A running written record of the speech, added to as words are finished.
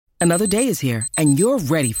Another day is here, and you're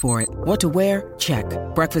ready for it. What to wear? Check.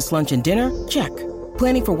 Breakfast, lunch, and dinner? Check.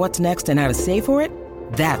 Planning for what's next and how to save for it?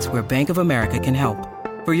 That's where Bank of America can help.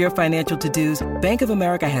 For your financial to-dos, Bank of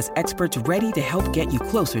America has experts ready to help get you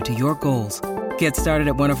closer to your goals. Get started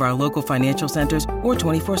at one of our local financial centers or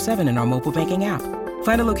 24/7 in our mobile banking app.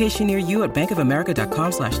 Find a location near you at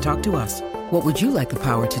bankofamerica.com/talktous. What would you like the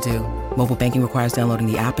power to do? Mobile banking requires downloading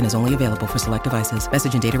the app and is only available for select devices.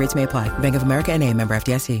 Message and data rates may apply. Bank of America N.A., member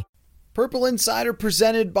FDIC. Purple Insider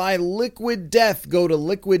presented by Liquid Death. Go to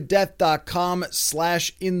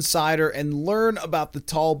liquiddeath.com/insider and learn about the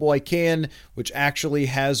Tall Boy can, which actually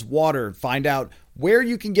has water. Find out where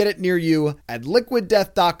you can get it near you at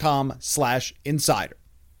liquiddeath.com/insider.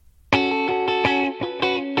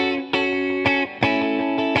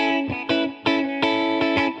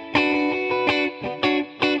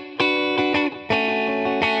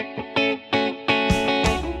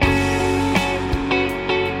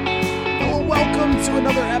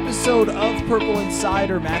 Episode of Purple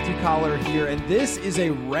Insider. Matthew Collar here, and this is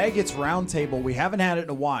a Raggets Roundtable. We haven't had it in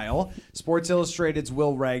a while. Sports Illustrated's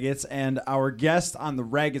Will Raggets and our guest on the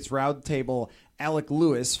Raggets Roundtable, Alec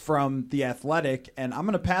Lewis from The Athletic. And I'm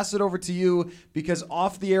going to pass it over to you because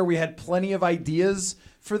off the air we had plenty of ideas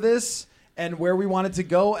for this and where we wanted to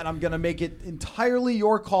go, and I'm going to make it entirely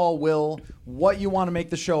your call, Will, what you want to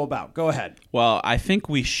make the show about. Go ahead. Well, I think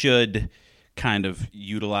we should kind of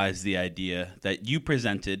utilize the idea that you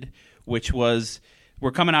presented, which was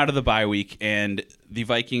we're coming out of the bye week and the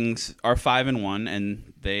Vikings are 5-1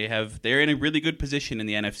 and they're in a really good position in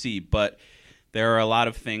the NFC, but there are a lot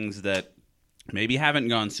of things that maybe haven't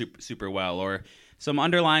gone super well, or some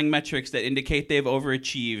underlying metrics that indicate they've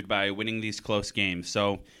overachieved by winning these close games.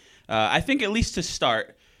 So I think at least to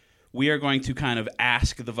start, we are going to kind of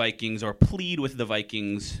ask the Vikings or plead with the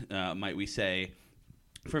Vikings, might we say,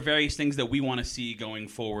 for various things that we want to see going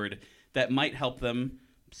forward that might help them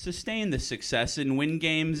sustain this success and win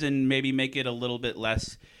games and maybe make it a little bit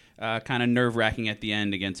less kind of nerve-wracking at the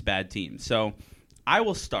end against bad teams. So I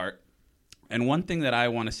will start, and one thing that I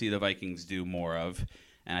want to see the Vikings do more of,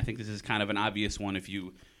 and I think this is kind of an obvious one if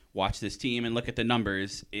you watch this team and look at the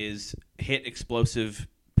numbers, is hit explosive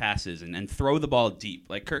passes and throw the ball deep.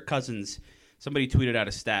 Like Kirk Cousins, somebody tweeted out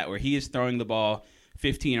a stat where he is throwing the ball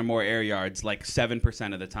 15 or more air yards like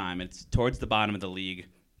 7% of the time. It's towards the bottom of the league.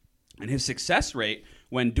 And his success rate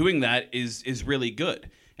when doing that is really good.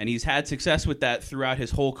 And he's had success with that throughout his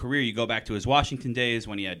whole career. You go back to his Washington days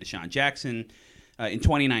when he had Deshaun Jackson. In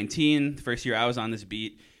 2019, the first year I was on this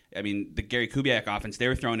beat, I mean, the Gary Kubiak offense, they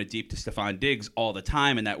were throwing it deep to Stephon Diggs all the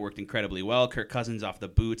time, and that worked incredibly well. Kirk Cousins off the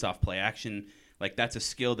boots, off play action. Like, that's a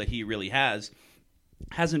skill that he really has.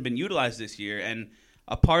 Hasn't been utilized this year. And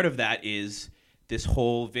a part of that is this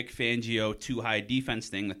whole Vic Fangio too-high defense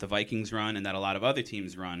thing that the Vikings run and that a lot of other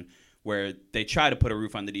teams run, where they try to put a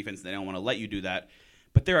roof on the defense. They don't want to let you do that.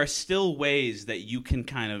 But there are still ways that you can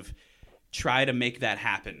kind of try to make that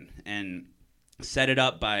happen and set it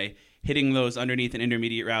up by hitting those underneath and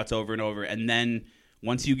intermediate routes over and over. And then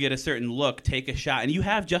once you get a certain look, take a shot. And you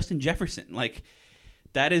have Justin Jefferson. Like,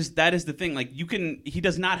 that is the thing. Like, he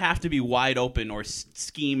does not have to be wide open or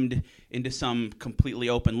schemed into some completely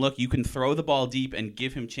open look. You can throw the ball deep and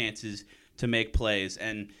give him chances to make plays.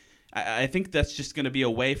 And I think that's just going to be a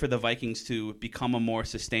way for the Vikings to become a more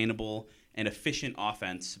sustainable and efficient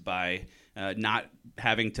offense by not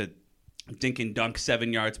having to dink and dunk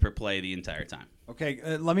 7 yards per play the entire time.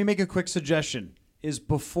 Okay, let me make a quick suggestion. Is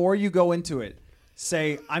before you go into it,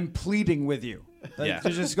 say, I'm pleading with you. Yeah. To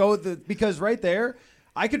just go because right there,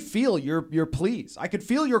 I could feel your pleas. I could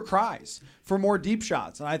feel your cries for more deep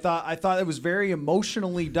shots, and I thought it was very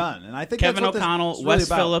emotionally done. And I think Kevin that's what O'Connell, this is really Wes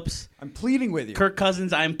about. Phillips, I'm pleading with you. Kirk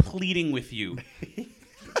Cousins, I'm pleading with you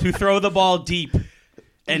to throw the ball deep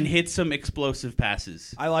and hit some explosive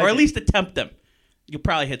passes, I like or at it. least attempt them. You'll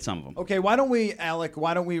probably hit some of them. Okay, Alec,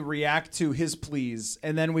 why don't we react to his pleas,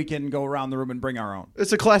 and then we can go around the room and bring our own.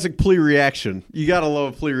 It's a classic plea reaction. You gotta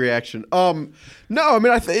love a plea reaction. No, I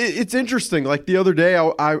mean it's interesting. Like the other day,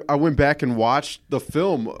 I went back and watched the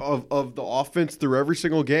film of the offense through every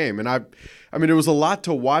single game, and I mean it was a lot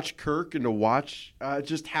to watch Kirk and to watch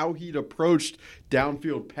just how he'd approached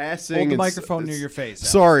downfield passing. Hold the microphone near your face.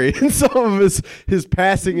 Sorry, and some of his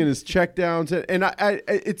passing and his checkdowns, and I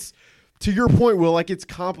it's. To your point, Will, like it's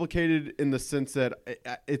complicated in the sense that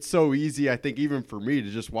it's so easy, I think, even for me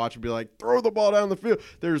to just watch and be like, throw the ball down the field.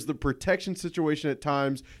 There's the protection situation at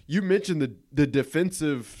times. You mentioned the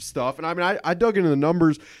defensive stuff. And I mean, I dug into the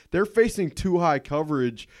numbers. They're facing too high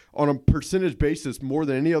coverage on a percentage basis more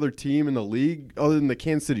than any other team in the league other than the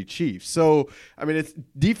Kansas City Chiefs. So, I mean, it's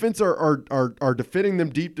defense are defending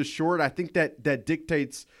them deep to short. I think that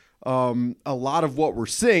dictates a lot of what we're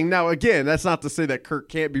seeing. Now, again, that's not to say that Kirk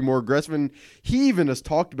can't be more aggressive, and he even has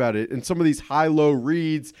talked about it. In some of these high-low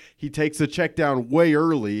reads, he takes the check down way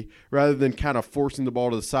early rather than kind of forcing the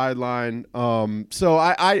ball to the sideline. So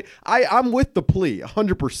I'm with the plea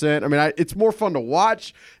 100%. I mean, it's more fun to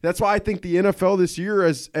watch. That's why I think the NFL this year,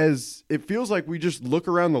 as it feels like we just look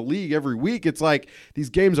around the league every week, it's like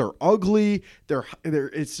these games are ugly.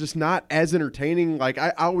 It's just not as entertaining. Like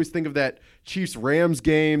I always think of that Chiefs-Rams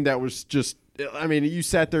game that was just, I mean, you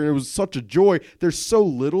sat there and it was such a joy. There's so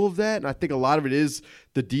little of that, and I think a lot of it is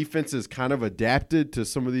the defense is kind of adapted to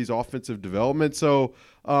some of these offensive developments. So,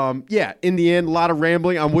 in the end, a lot of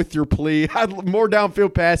rambling. I'm with your plea. More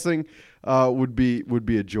downfield passing would be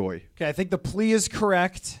a joy. Okay, I think the plea is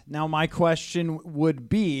correct. Now my question would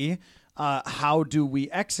be, how do we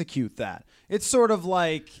execute that? It's sort of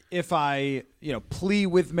like if I, plea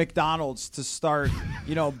with McDonald's to start,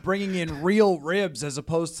 bringing in real ribs as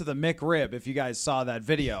opposed to the McRib. If you guys saw that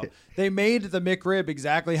video, they made the McRib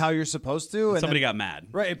exactly how you're supposed to. And somebody got mad.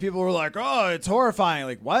 Right. And people were like, oh, it's horrifying.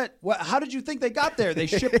 Like, what? How did you think they got there? They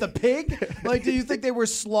shipped the pig? Like, do you think they were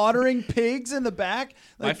slaughtering pigs in the back?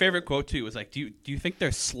 Like, my favorite quote, too, was like, do you think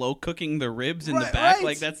they're slow cooking the ribs in the back? Right,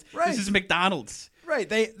 like, this is McDonald's. Right.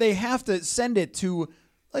 They have to send it to,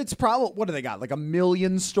 it's probably, what do they got? Like 1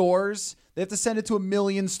 million stores? They have to send it to 1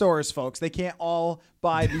 million stores, folks. They can't all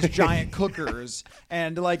buy these giant cookers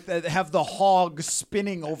and have the hog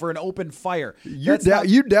spinning over an open fire.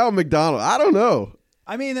 You down McDonald's. I don't know.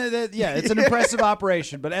 I mean, it's an impressive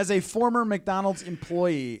operation. But as a former McDonald's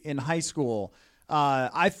employee in high school,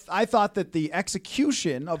 I thought that the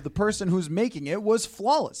execution of the person who's making it was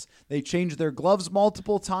flawless. They changed their gloves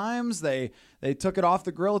multiple times. They took it off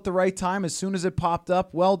the grill at the right time as soon as it popped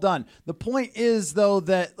up. Well done. The point is, though,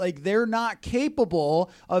 that they're not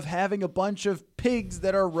capable of having a bunch of pigs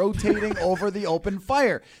that are rotating over the open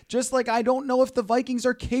fire. Just like I don't know if the Vikings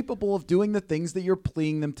are capable of doing the things that you're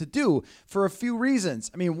pleading them to do for a few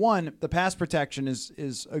reasons. I mean, one, the pass protection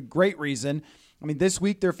is a great reason. I mean, this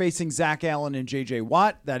week they're facing Zach Allen and J.J.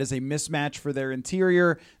 Watt. That is a mismatch for their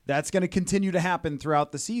interior. That's going to continue to happen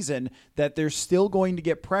throughout the season, that they're still going to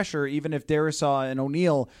get pressure, even if Darisaw and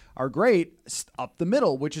O'Neal are great, up the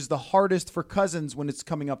middle, which is the hardest for Cousins when it's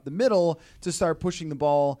coming up the middle to start pushing the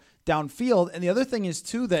ball downfield. And the other thing is,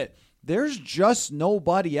 too, that there's just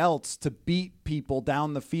nobody else to beat people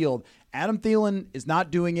down the field. Adam Thielen is not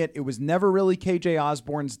doing it. It was never really KJ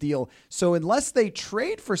Osborne's deal. So unless they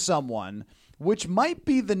trade for someone, which might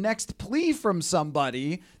be the next plea from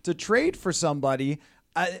somebody to trade for somebody,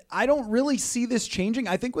 I don't really see this changing.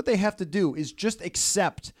 I think what they have to do is just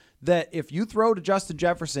accept that if you throw to Justin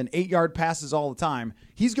Jefferson 8-yard passes all the time,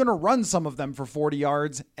 he's going to run some of them for 40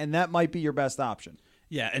 yards, and that might be your best option.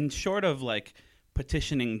 Yeah, and short of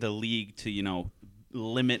petitioning the league to,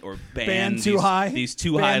 limit or ban these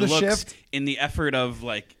too high looks shift in the effort of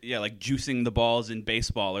juicing the balls in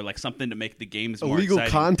baseball or something to make the games more illegal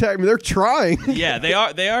exciting. Contact. I mean, they're trying. Yeah,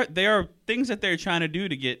 they are things that they're trying to do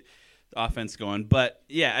to get the offense going. But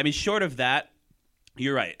yeah, I mean, short of that,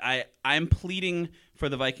 you're right. I'm pleading for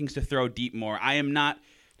the Vikings to throw deep more. I am not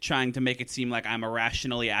trying to make it seem like I'm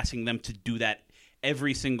irrationally asking them to do that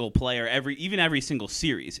every single play or every single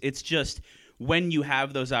series. It's just when you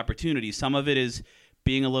have those opportunities, some of it is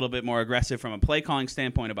being a little bit more aggressive from a play calling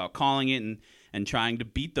standpoint about calling it and trying to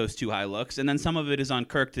beat those too high looks. And then some of it is on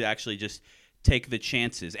Kirk to actually just take the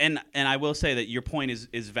chances. And I will say that your point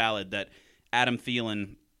is valid, that Adam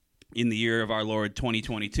Thielen in the year of our Lord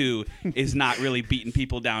 2022 is not really beating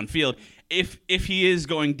people downfield. If he is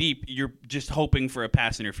going deep, you're just hoping for a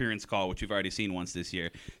pass interference call, which we've already seen once this year.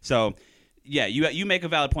 So yeah, you make a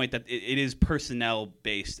valid point that it is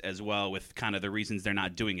personnel-based as well, with kind of the reasons they're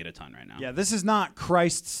not doing it a ton right now. Yeah, this is not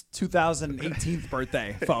Christ's 2018th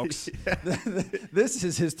birthday, folks. This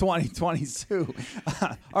is his 2022.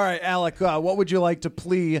 All right, Alec, what would you like to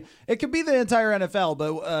plea? It could be the entire NFL,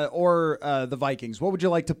 but or the Vikings. What would you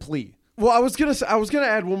like to plea? Well, I was gonna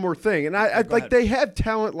add one more thing, and I they have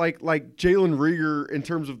talent like Jalen Reagor in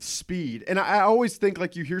terms of speed, and I always think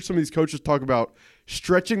you hear some of these coaches talk about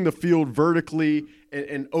stretching the field vertically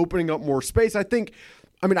and opening up more space. I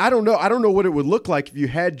don't know what it would look like if you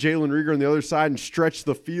had Jalen Reagor on the other side and stretched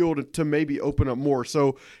the field to maybe open up more.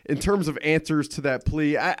 So in terms of answers to that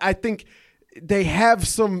plea, I think they have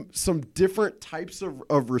some different types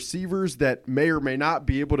of receivers that may or may not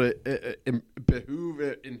be able to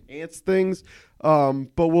enhance things.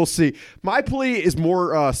 But we'll see. My plea is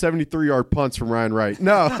more 73-yard punts from Ryan Wright.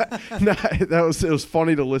 No, it was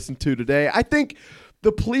funny to listen to today. I think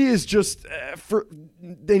The plea is just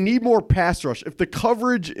they need more pass rush. If the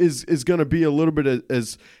coverage is going to be a little bit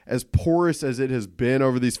as porous as it has been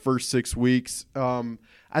over these first 6 weeks,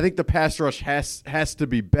 I think the pass rush has to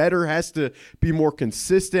be better, has to be more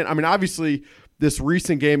consistent. I mean, obviously, this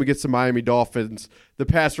recent game against the Miami Dolphins, the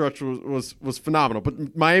pass rush was phenomenal.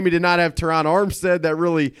 But Miami did not have Teron Armstead. That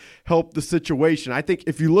really helped the situation. I think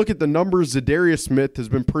if you look at the numbers, Zadarius Smith has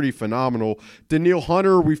been pretty phenomenal. Danielle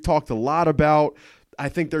Hunter, we've talked a lot about. I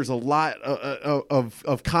think there's a lot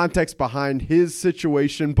of context behind his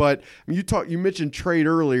situation. But you mentioned trade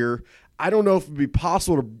earlier. I don't know if it'd be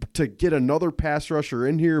possible to get another pass rusher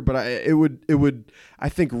in here, but it would I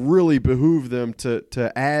think really behoove them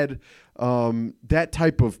to add that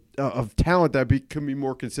type of talent that can be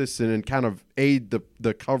more consistent and kind of aid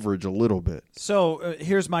the coverage a little bit. So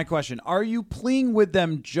here's my question. Are you pleading with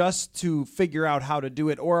them just to figure out how to do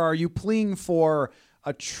it, or are you pleading for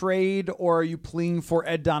a trade, or are you pleading for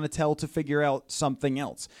Ed Donatel to figure out something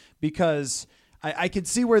else? Because I could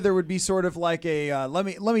see where there would be sort of like a let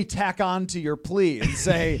me tack on to your plea and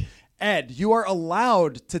say, Ed, you are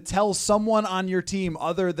allowed to tell someone on your team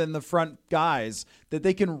other than the front guys that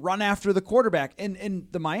they can run after the quarterback. And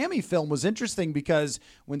the Miami film was interesting because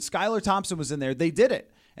when Skylar Thompson was in there, they did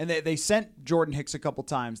it. And they sent Jordan Hicks a couple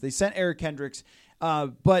times. They sent Eric Kendricks.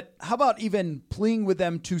 But how about even pleading with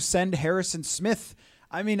them to send Harrison Smith?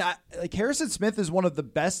 I mean, Harrison Smith is one of the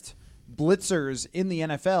best blitzers in the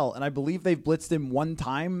NFL, and I believe they've blitzed him one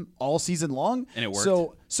time all season long, and it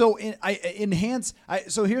worked. So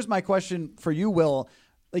here's my question for you, Will.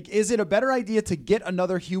 Like, is it a better idea to get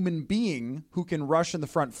another human being who can rush in the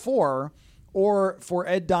front four, or for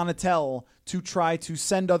Ed Donatel to try to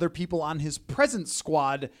send other people on his present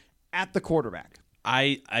squad at the quarterback?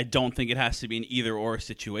 I don't think it has to be an either or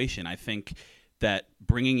situation. I think that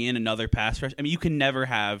bringing in another pass rush, I mean, you can never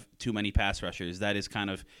have too many pass rushers. That is kind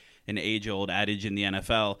of an age-old adage in the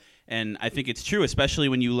NFL. And I think it's true, especially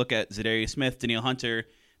when you look at Zadarius Smith, Danielle Hunter.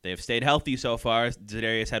 They have stayed healthy so far.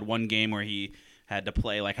 Zadarius had one game where he had to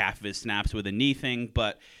play like half of his snaps with a knee thing,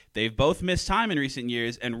 but they've both missed time in recent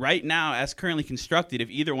years. And right now, as currently constructed, if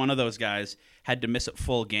either one of those guys had to miss a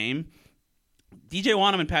full game, DJ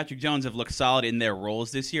Wonnum and Patrick Jones have looked solid in their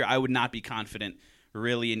roles this year. I would not be confident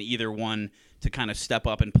really in either one to kind of step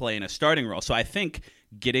up and play in a starting role. So I think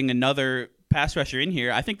getting another pass rusher in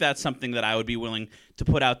here, I think that's something that I would be willing to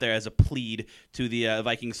put out there as a plead to the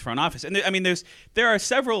Vikings front office. And there are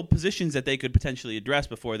several positions that they could potentially address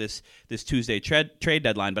before this Tuesday trade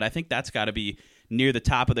deadline, but I think that's got to be near the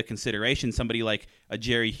top of the consideration. Somebody like a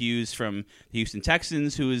Jerry Hughes from the Houston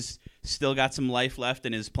Texans, who has still got some life left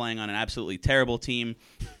and is playing on an absolutely terrible team.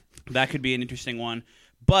 That could be an interesting one.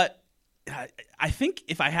 But I think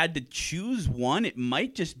if I had to choose one, it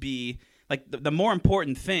might just be like the more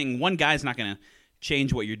important thing. One guy's not going to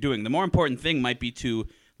change what you're doing. The more important thing might be to,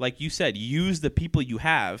 like you said, use the people you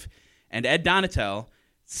have. And Ed Donatel,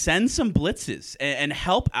 send some blitzes and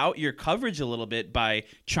help out your coverage a little bit by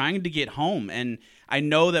trying to get home. And I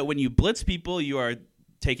know that when you blitz people, you are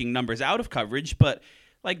taking numbers out of coverage, but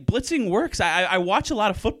like blitzing works. I watch a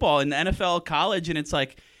lot of football in the NFL, college, and it's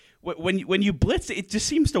like, when you blitz, it just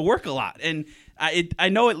seems to work a lot. And I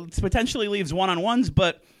know it potentially leaves one-on-ones,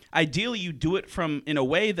 but ideally you do it in a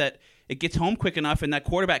way that it gets home quick enough and that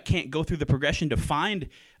quarterback can't go through the progression to find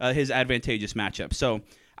his advantageous matchup. So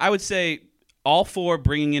I would say all for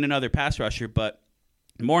bringing in another pass rusher, but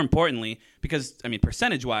more importantly, because, I mean,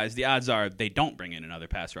 percentage-wise, the odds are they don't bring in another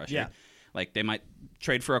pass rusher. Yeah. Like they might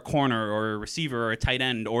trade for a corner or a receiver or a tight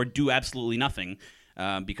end or do absolutely nothing.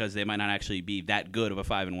 Because they might not actually be that good of a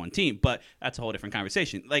 5-1 team, but that's a whole different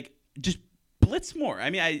conversation. Like, just blitz more. I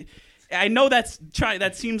mean, I know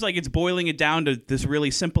that seems like it's boiling it down to this really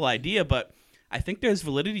simple idea, but I think there's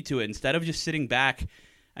validity to it. Instead of just sitting back,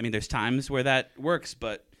 I mean, there's times where that works,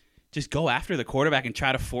 but just go after the quarterback and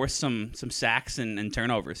try to force some sacks and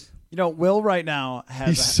turnovers. You know, Will right now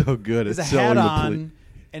has so good at a hat on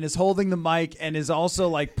and is holding the mic and is also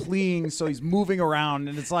like pleading, so he's moving around,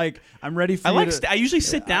 and it's like, I'm ready for I usually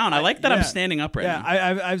sit down. I like that I'm standing up right now.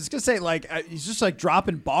 I was gonna say, like, he's just like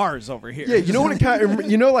dropping bars over here. Yeah, you know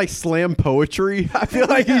what? Like slam poetry. I feel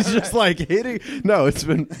like he's just like hitting. No, it's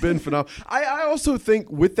been phenomenal. I also think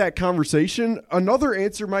with that conversation, another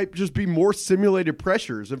answer might just be more simulated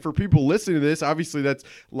pressures. And for people listening to this, obviously that's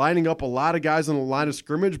lining up a lot of guys on the line of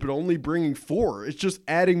scrimmage, but only bringing 4. It's just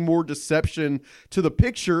adding more deception to the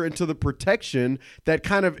picture and to the protection that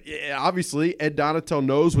kind of, obviously, Ed Donatel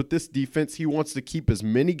knows with this defense, he wants to keep as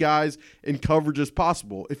many guys in coverage as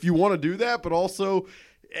possible. If you want to do that, but also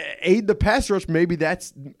aid the pass rush, maybe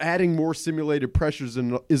that's adding more simulated pressures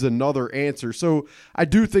is another answer. So I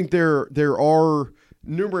do think there are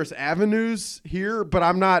numerous avenues here, but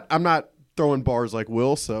I'm not throwing bars like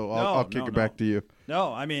Will, so I'll kick it back to you.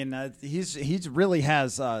 No, I mean he's really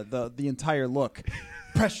has the entire look.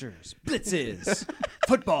 Pressures, blitzes,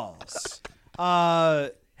 footballs.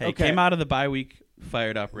 Hey, okay. Came out of the bye week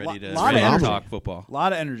fired up, ready to talk football. A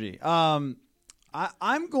lot of energy. I'm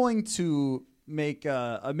going to make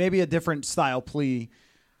maybe a different style plea.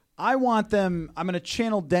 I'm going to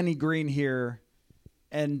channel Denny Green here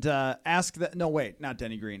and ask that. No, wait, not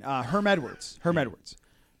Denny Green. Herm Edwards.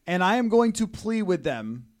 And I am going to plea with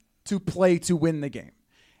them to play to win the game.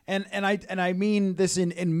 And I mean this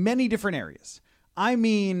in many different areas. I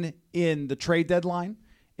mean in the trade deadline,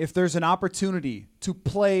 if there's an opportunity to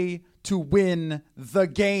play to win the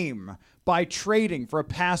game by trading for a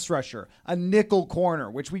pass rusher, a nickel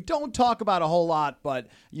corner, which we don't talk about a whole lot, but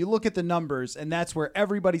you look at the numbers and that's where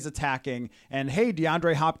everybody's attacking. And hey,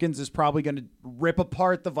 DeAndre Hopkins is probably going to rip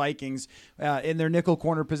apart the Vikings in their nickel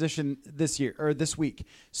corner position this week.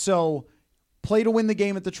 So play to win the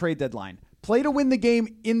game at the trade deadline. Play to win the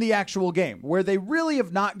game in the actual game, where they really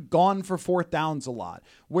have not gone for fourth downs a lot,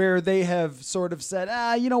 where they have sort of said,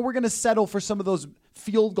 we're going to settle for some of those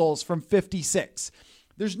field goals from 56.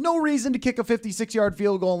 There's no reason to kick a 56-yard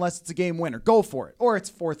field goal unless it's a game winner. Go for it. Or it's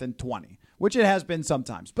 4th and 20, which it has been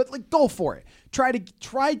sometimes. But go for it. Try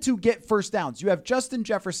to get first downs. You have Justin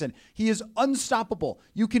Jefferson. He is unstoppable.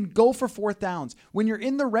 You can go for fourth downs. When you're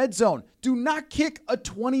in the red zone, do not kick a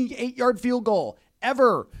 28-yard field goal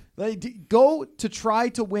ever. Go to try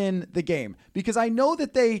to win the game, because I know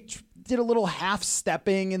that they did a little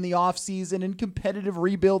half-stepping in the offseason and competitive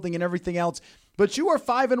rebuilding and everything else, but you are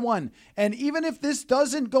 5-1. And even if this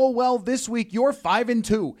doesn't go well this week, you're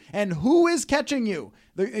 5-2. And who is catching you?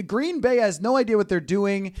 The Green Bay has no idea what they're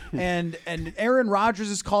doing, and Aaron Rodgers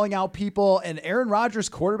is calling out people, and Aaron Rodgers'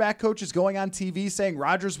 quarterback coach is going on TV saying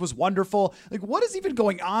Rodgers was wonderful. What is even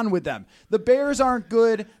going on with them? The Bears aren't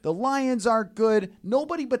good. The Lions aren't good.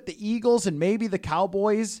 Nobody but the Eagles and maybe the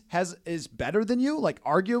Cowboys is better than you,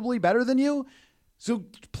 arguably better than you. So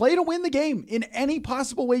play to win the game in any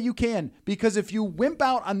possible way you can, because if you wimp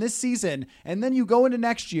out on this season and then you go into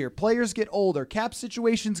next year, players get older, cap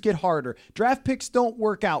situations get harder, draft picks don't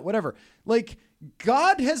work out, whatever.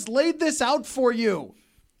 God has laid this out for you.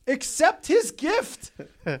 Accept his gift.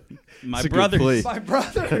 My brothers. My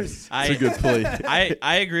brothers. It's a good play.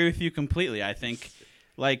 I agree with you completely. I think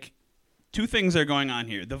two things are going on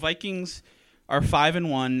here. The Vikings are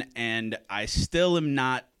 5-1, and I still am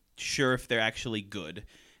not sure if they're actually good.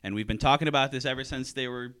 And we've been talking about this ever since they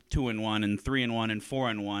were 2-1 and 3-1 and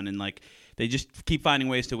 4-1, and they just keep finding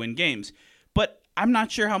ways to win games. But I'm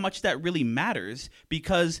not sure how much that really matters,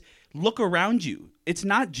 because look around you. It's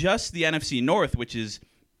not just the NFC North, which is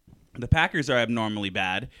the Packers are abnormally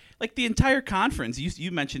bad. The entire conference,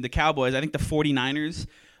 you mentioned the Cowboys. I think the 49ers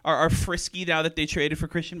are frisky now that they traded for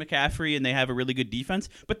Christian McCaffrey and they have a really good defense,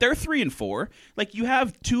 but they're 3-4. You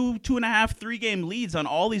have 2.5, 3-game leads on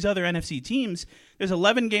all these other NFC teams. There's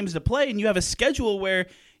 11 games to play, and you have a schedule where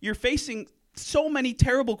you're facing so many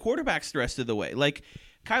terrible quarterbacks the rest of the way.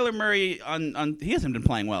 Kyler Murray, he hasn't been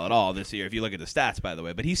playing well at all this year, if you look at the stats, by the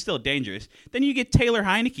way, but he's still dangerous. Then you get Taylor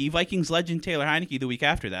Heineke, Vikings legend Taylor Heineke, the week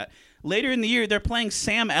after that. Later in the year, they're playing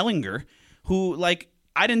Sam Ehlinger, who,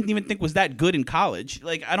 I didn't even think was that good in college.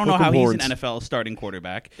 I don't know how he's an NFL starting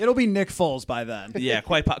quarterback. It'll be Nick Foles by then. Yeah,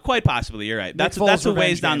 quite possibly. You're right. That's a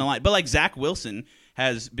ways down the line. But Zach Wilson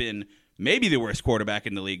has been maybe the worst quarterback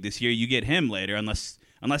in the league this year. You get him later, unless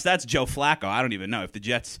that's Joe Flacco. I don't even know if the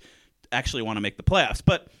Jets actually want to make the playoffs.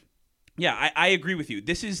 But yeah, I agree with you.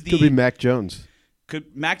 This is could be Mac Jones.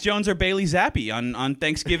 Could Mac Jones or Bailey Zappi on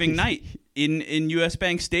Thanksgiving night in US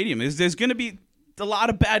Bank Stadium. There's going to be a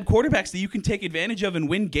lot of bad quarterbacks that you can take advantage of and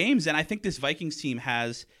win games, and I think this Vikings team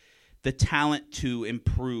has the talent to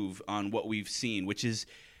improve on what we've seen, which is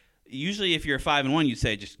usually if you're 5-1, you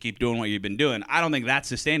say just keep doing what you've been doing. I don't think that's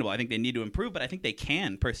sustainable. I think they need to improve, but I think they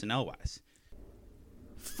can personnel-wise.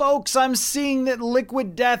 Folks, I'm seeing that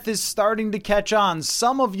Liquid Death is starting to catch on.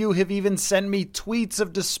 Some of you have even sent me tweets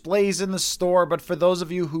of displays in the store, but for those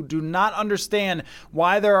of you who do not understand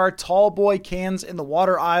why there are tall boy cans in the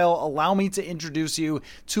water aisle, allow me to introduce you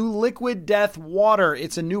to Liquid Death Water.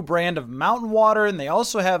 It's a new brand of mountain water, and they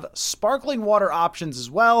also have sparkling water options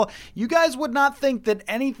as well. You guys would not think that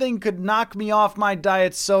anything could knock me off my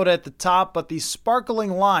diet soda at the top, but the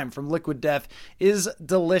sparkling lime from Liquid Death is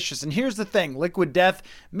delicious. And here's the thing, Liquid Death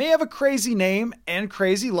may have a crazy name and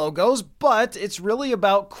crazy logos, but it's really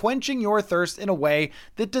about quenching your thirst in a way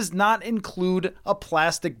that does not include a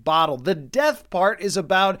plastic bottle. The death part is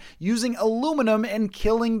about using aluminum and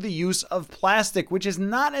killing the use of plastic, which is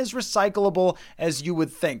not as recyclable as you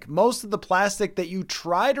would think. Most of the plastic that you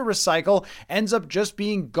try to recycle ends up just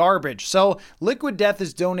being garbage. So Liquid Death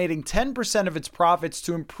is donating 10% of its profits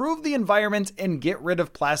to improve the environment and get rid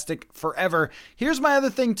of plastic forever. Here's my other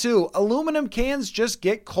thing too. Aluminum cans just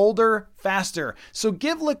get colder faster. So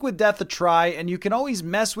give Liquid Death a try, and you can always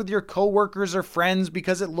mess with your coworkers or friends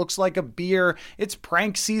because it looks like a beer. It's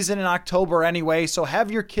prank season in October anyway, so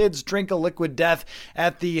have your kids drink a Liquid Death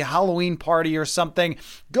at the Halloween party or something.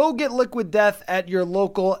 Go get Liquid Death at your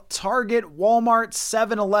local Target, Walmart,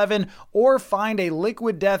 7-Eleven, or find a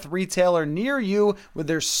Liquid Death retailer near you with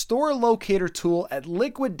their store locator tool at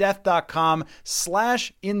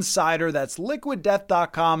liquiddeath.com/insider. That's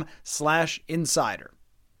liquiddeath.com/insider.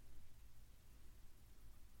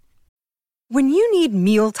 When you need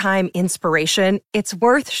mealtime inspiration, it's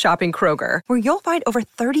worth shopping Kroger, where you'll find over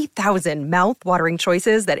 30,000 mouth-watering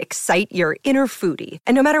choices that excite your inner foodie.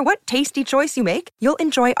 And no matter what tasty choice you make, you'll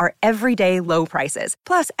enjoy our everyday low prices,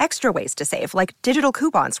 plus extra ways to save, like digital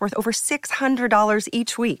coupons worth over $600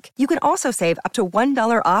 each week. You can also save up to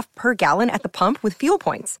 $1 off per gallon at the pump with fuel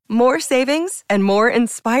points. More savings and more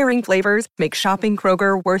inspiring flavors make shopping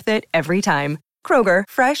Kroger worth it every time. Kroger,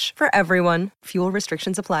 fresh for everyone. Fuel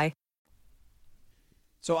restrictions apply.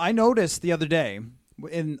 So I noticed the other day,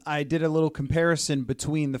 and I did a little comparison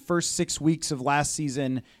between the first 6 weeks of last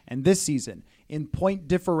season and this season in point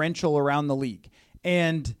differential around the league.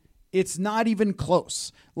 And it's not even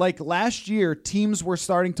close. Like last year, teams were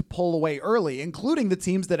starting to pull away early, including the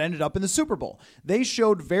teams that ended up in the Super Bowl. They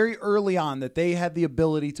showed very early on that they had the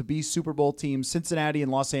ability to be Super Bowl teams. Cincinnati and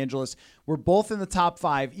Los Angeles were both in the top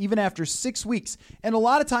 5, even after 6 weeks. And a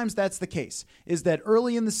lot of times that's the case, is that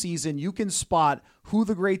early in the season, you can spot who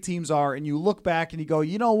the great teams are, and you look back and you go,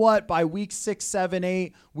 you know what, by week 6, 7,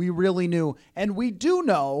 8, we really knew. And we do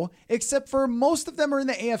know, except for most of them are in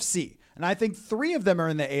the AFC. And I think 3 of them are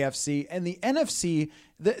in the AFC, and the NFC,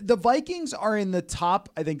 the Vikings are in the top,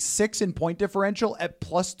 I think, 6 in point differential at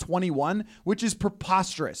plus 21, which is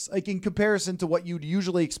preposterous, like in comparison to what you'd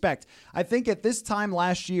usually expect. I think at this time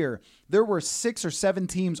last year, there were 6 or 7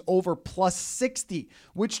 teams over plus 60,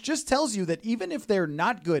 which just tells you that even if they're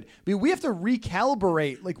not good, I mean, we have to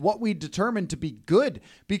recalibrate like what we determined to be good,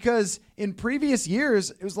 because in previous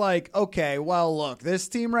years, it was like, okay, well, look, this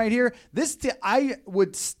team right here, I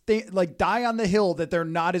would die on the hill that they're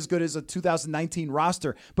not as good as a 2019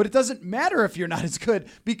 roster. But it doesn't matter if you're not as good,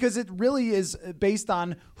 because it really is based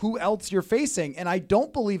on who else you're facing. And I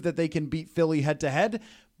don't believe that they can beat Philly head to head.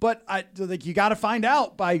 But you got to find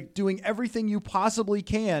out by doing everything you possibly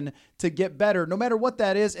can to get better, no matter what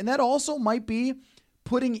that is. And that also might be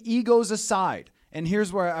putting egos aside. And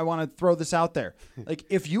here's where I want to throw this out there. Like,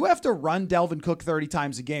 if you have to run Dalvin Cook 30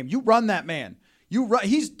 times a game, you run that man.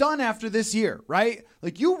 He's done after this year, right?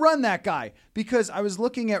 Like, you run that guy, because I was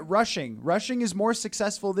looking at rushing. Rushing is more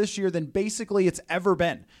successful this year than basically it's ever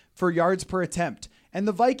been for yards per attempt. And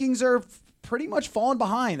the Vikings are pretty much falling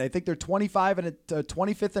behind. I think they're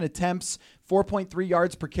 25th in attempts, 4.3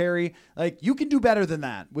 yards per carry. Like, you can do better than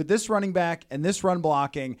that with this running back and this run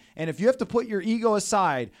blocking. And if you have to put your ego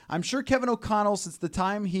aside, I'm sure Kevin O'Connell, since the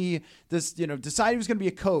time he decided he was going to be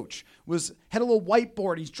a coach, had a little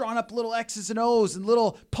whiteboard. He's drawn up little X's and O's and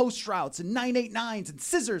little post routes and 989s and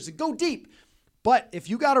scissors and go deep. But if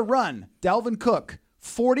you got to run Dalvin Cook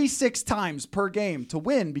 46 times per game to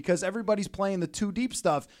win, because everybody's playing the 2 deep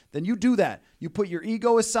stuff, then you do that. You put your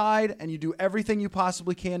ego aside and you do everything you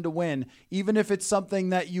possibly can to win, even if it's something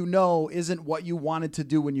that you know isn't what you wanted to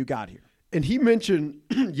do when you got here. And he mentioned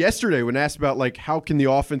yesterday, when asked about like how can the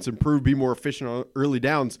offense improve, be more efficient on early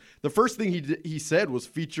downs, the first thing he said was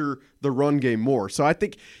feature the run game more. So I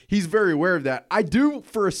think he's very aware of that. I do,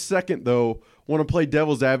 for a second though, want to play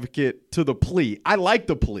devil's advocate to the plea. I like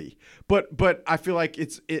the plea, but I feel like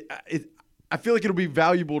I feel like it'll be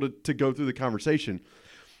valuable to go through the conversation.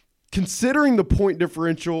 Considering the point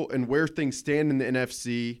differential and where things stand in the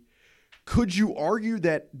NFC, could you argue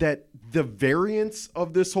that the variance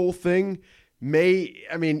of this whole thing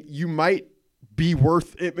it might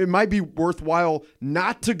be worthwhile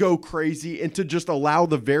not to go crazy and to just allow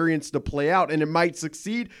the variance to play out, and it might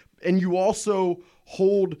succeed, and you also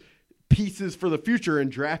hold pieces for the future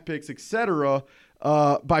and draft picks, etc.,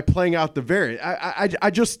 by playing out the variant. I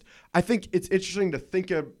think it's interesting to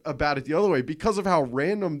think about it the other way, because of how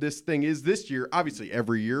random this thing is this year, obviously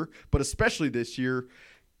every year, but especially this year.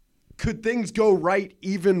 Could things go right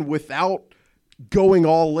even without going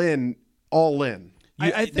all in?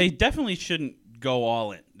 I think they definitely shouldn't go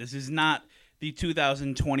all in. This is not the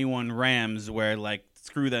 2021 Rams where, like,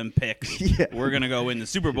 screw them picks. Yeah. We're going to go win the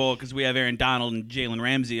Super Bowl because we have Aaron Donald and Jalen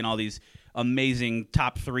Ramsey and all these amazing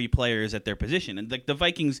top 3 players at their position. And like the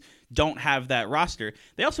Vikings don't have that roster.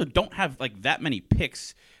 They also don't have like that many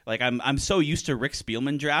picks. Like I'm so used to Rick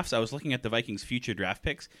Spielman drafts. I was looking at the Vikings future draft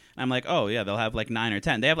picks and I'm like, "Oh, yeah, they'll have like 9 or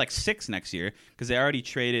 10." They have like 6 next year because they already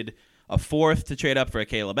traded a 4th to trade up for a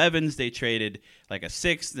Caleb Evans. They traded like a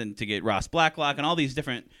 6th and to get Ross Blacklock and all these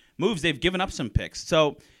different moves. They've given up some picks.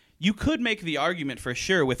 So you could make the argument for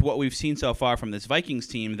sure with what we've seen so far from this Vikings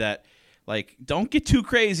team that, like, don't get too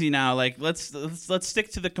crazy now. Like, let's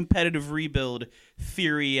stick to the competitive rebuild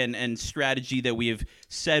theory and strategy that we have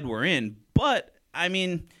said we're in. But I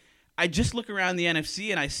mean, I just look around the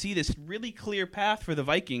NFC and I see this really clear path for the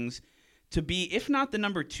Vikings to be, if not the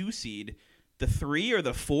number 2 seed, the 3 or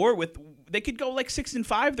the 4. They could go like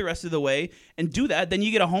 6-5 the rest of the way and do that. Then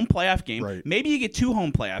you get a home playoff game. Right. Maybe you get 2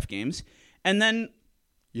 home playoff games, and then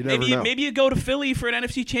You never know. maybe you go to Philly for an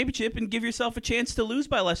NFC Championship and give yourself a chance to lose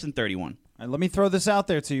by less than 31. And let me throw this out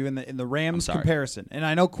there to you in the Rams comparison. And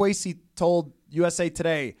I know Kwesi told USA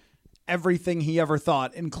Today everything he ever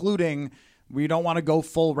thought, including we don't want to go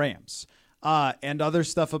full Rams and other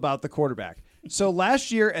stuff about the quarterback. So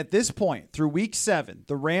last year at this point, through week 7,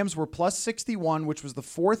 the Rams were plus 61, which was the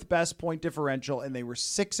 4th best point differential, and they were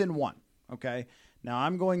 6-1. Okay. Now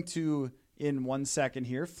I'm going to, in 1 second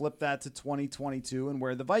here, flip that to 2022 and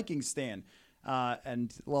where the Vikings stand.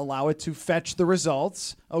 And we'll allow it to fetch the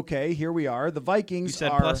results. Okay, here we are. The Vikings You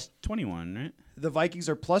said are plus 21, right? The Vikings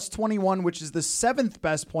are plus 21, which is the 7th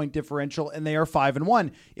best point differential, and they are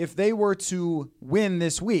 5-1. If they were to win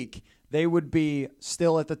this week, they would be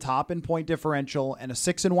still at the top in point differential and a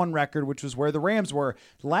 6-1 record, which was where the Rams were.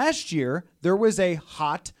 Last year, there was a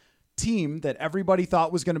hot team that everybody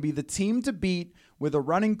thought was going to be the team to beat with a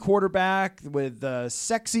running quarterback, with a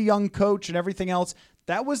sexy young coach and everything else.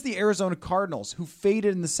 That was the Arizona Cardinals, who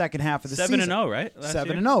faded in the second half of the season. 7-0, right?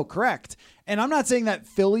 7-0, correct. And I'm not saying that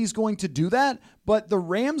Philly's going to do that, but the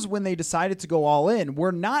Rams, when they decided to go all in,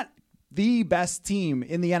 were not the best team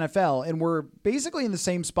in the NFL, and we're basically in the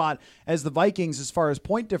same spot as the Vikings as far as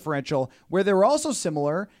point differential. Where they were also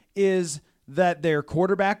similar is that their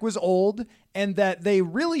quarterback was old and that they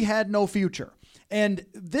really had no future. And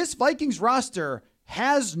this Vikings roster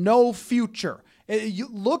has no future. You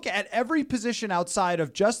look at every position outside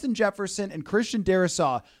of Justin Jefferson and Christian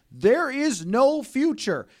Darrisaw, there is no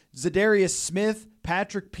future. Zadarius Smith,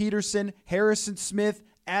 Patrick Peterson, Harrison Smith,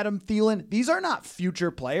 Adam Thielen, these are not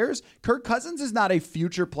future players. Kirk Cousins is not a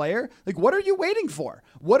future player. Like, what are you waiting for?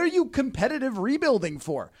 What are you competitive rebuilding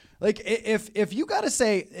for? Like, if you got to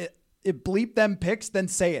say it bleep them picks, then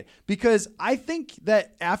say it. Because I think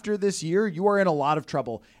that after this year, you are in a lot of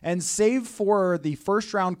trouble. And save for the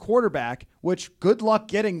first-round quarterback, which good luck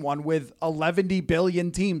getting one with 11 billion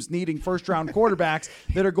teams needing first-round quarterbacks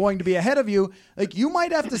that are going to be ahead of you. Like, you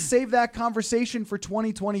might have to save that conversation for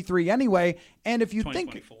 2023 anyway. And if you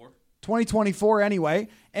 2024. think 2024 anyway,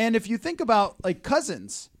 and if you think about like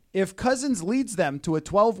Cousins, if Cousins leads them to a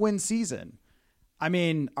 12-win season, I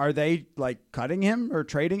mean, are they like cutting him or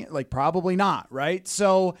trading it? Like, probably not, right?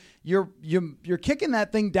 So you're kicking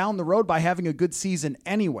that thing down the road by having a good season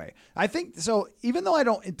anyway. I think so. Even though I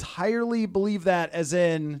don't entirely believe that, as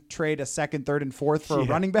in trade a 2nd, 3rd, and 4th for a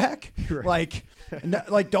running back, Right.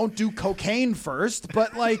 like don't do cocaine first,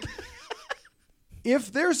 but like.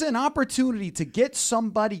 If there's an opportunity to get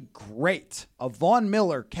somebody great, a Von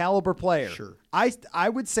Miller caliber player, Sure. I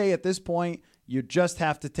would say at this point, you just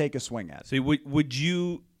have to take a swing at it. So would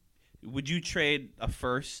you trade a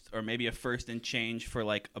first or maybe a first and change for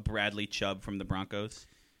like a Bradley Chubb from the Broncos?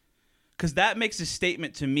 Because that makes a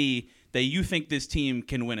statement to me that you think this team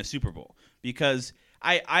can win a Super Bowl. Because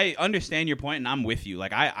I understand your point and I'm with you.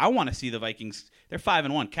 Like I want to see the Vikings. They're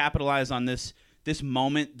 5-1, capitalize on this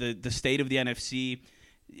moment, the state of the NFC,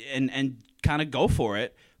 and kind of go for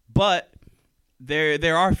it. But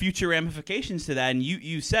there are future ramifications to that. And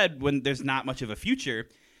you said when there's not much of a future,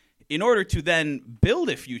 in order to then build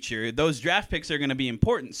a future, those draft picks are going to be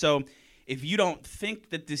important. So if you don't think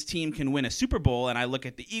that this team can win a Super Bowl, and I look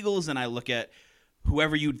at the Eagles and I look at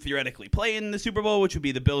whoever you'd theoretically play in the Super Bowl, which would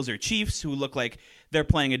be the Bills or Chiefs, who look like they're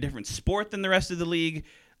playing a different sport than the rest of the league,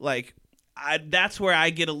 like that's where I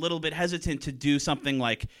get a little bit hesitant to do something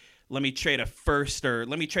like let me trade a first or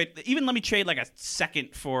let me trade like a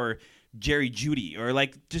 2nd for Jerry Jeudy or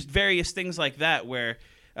like just various things like that where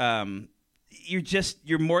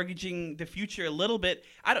you're mortgaging the future a little bit.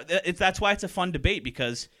 That's why it's a fun debate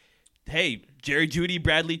because hey, Jerry Jeudy,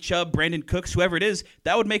 Bradley Chubb, Brandon Cooks, whoever it is,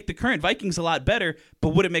 that would make the current Vikings a lot better, but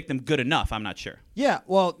would it make them good enough? I'm not sure. Yeah,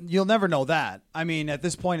 well, you'll never know that. I mean, at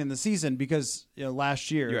this point in the season, because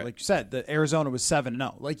last year, Right. like you said, the Arizona was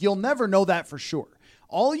 7-0. Like, you'll never know that for sure.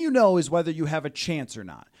 All you know is whether you have a chance or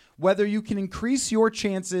not. Whether you can increase your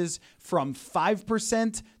chances from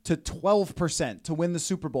 5% to 12% to win the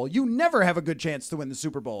Super Bowl. You never have a good chance to win the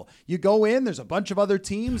Super Bowl. You go in, there's a bunch of other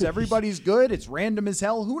teams, everybody's good, it's random as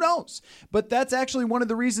hell, who knows? But that's actually one of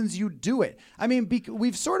the reasons you do it. I mean,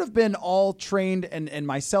 we've sort of been all trained, and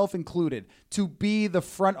myself included, to be the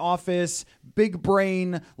front office, big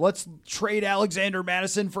brain, let's trade Alexander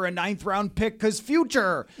Madison for a 9th round pick because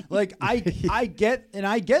future. Like, I get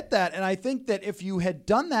that. And I think that if you had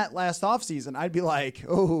done that last offseason, I'd be like,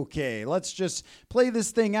 okay, let's just play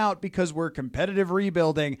this thing out because we're competitive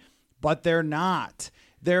rebuilding. But they're not.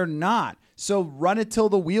 They're not. So run it till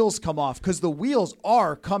the wheels come off, because the wheels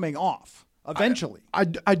are coming off eventually.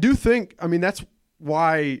 I do think, I mean, that's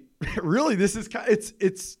why really this is,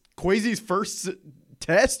 it's Kwesi's first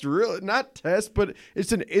test, really not test, but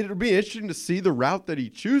it'll be interesting to see the route that he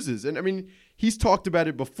chooses. And I mean, he's talked about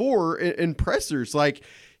it before in pressers. Like,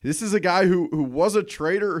 this is a guy who was a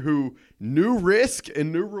trader, who knew risk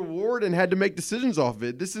and knew reward and had to make decisions off of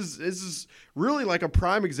it. This is really like a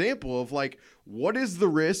prime example of, like, what is the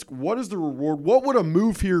risk? What is the reward? What would a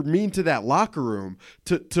move here mean to that locker room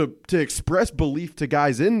to express belief to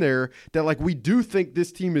guys in there that, like, we do think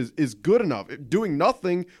this team is good enough? Doing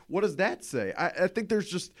nothing, what does that say? I think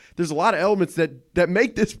there's a lot of elements that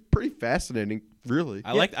make this pretty fascinating, really.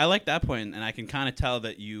 I like that point, and I can kind of tell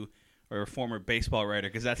that you or a former baseball writer,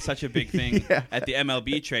 because that's such a big thing at the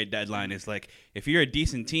MLB trade deadline, is like, if you're a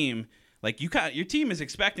decent team, like, your team is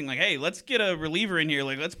expecting, like, hey, let's get a reliever in here,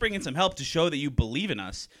 like, let's bring in some help to show that you believe in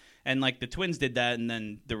us. And, like, the Twins did that, and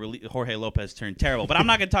then Jorge Lopez turned terrible. But I'm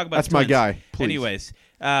not going to talk about that's the Twins. my guy, please. Anyways,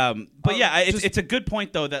 but yeah, it's a good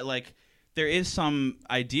point though that, like, there is some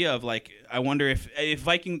idea of, like, I wonder if the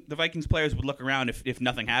Vikings players would look around if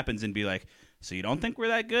nothing happens and be like, so you don't think we're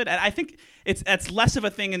that good? And I think that's less of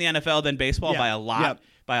a thing in the NFL than baseball by a lot. Yep.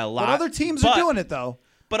 By a lot. But other teams are doing it, though.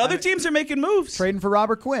 But other teams are making moves. Trading for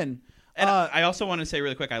Robert Quinn. And I also want to say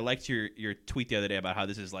really quick, I liked your tweet the other day about how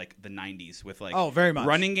this is like the 90s with, like, very much.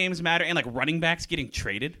 running games matter and, like, running backs getting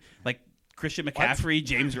traded. Like Christian McCaffrey,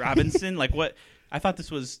 James Robinson. Like, what? I thought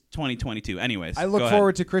this was 2022. Anyways, I look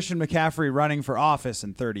forward to Christian McCaffrey running for office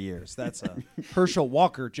in 30 years. That's a Herschel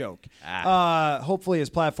Walker joke. Hopefully his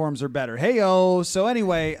platforms are better. Hey-o. So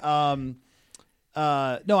anyway, no,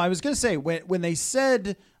 I was going to say, when they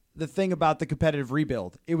said the thing about the competitive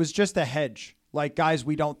rebuild, it was just a hedge. Like, guys,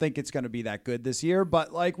 we don't think it's going to be that good this year,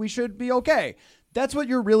 but, like, we should be okay. That's what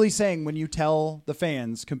you're really saying when you tell the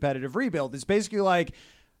fans competitive rebuild. It's basically like,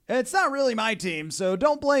 it's not really my team, so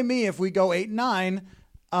don't blame me if we go 8-9.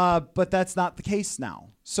 But that's not the case now.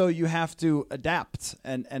 So you have to adapt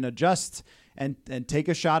and adjust and take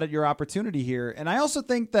a shot at your opportunity here. And I also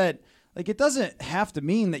think that, like, it doesn't have to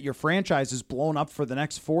mean that your franchise is blown up for the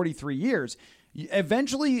next 43 years.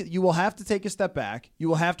 Eventually, you will have to take a step back. You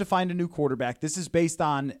will have to find a new quarterback. This is based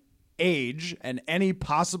on age and any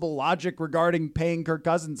possible logic regarding paying Kirk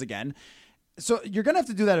Cousins again. So you're going to have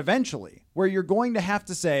to do that eventually, where you're going to have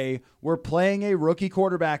to say, we're playing a rookie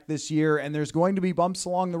quarterback this year, and there's going to be bumps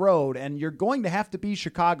along the road, and you're going to have to be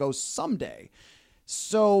Chicago someday.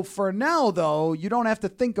 So for now, though, you don't have to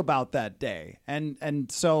think about that day. And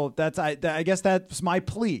so I guess that's my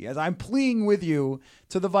plea, as I'm pleading with you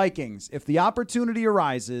to the Vikings. If the opportunity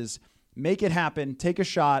arises, make it happen, take a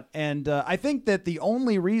shot. And I think that the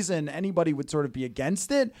only reason anybody would sort of be against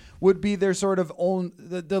it would be their sort of own,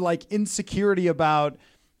 the like insecurity about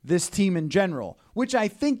this team in general, which I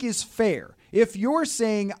think is fair. If you're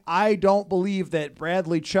saying, I don't believe that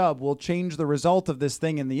Bradley Chubb will change the result of this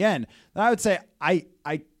thing in the end, then I would say, I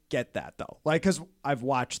get that, though. Like, because I've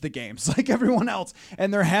watched the games like everyone else,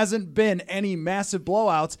 and there hasn't been any massive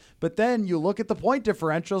blowouts. But then you look at the point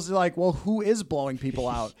differentials, you're like, well, who is blowing people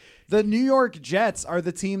out? The New York Jets are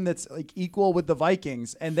the team that's, like, equal with the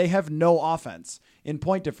Vikings, and they have no offense in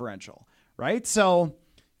point differential, right? So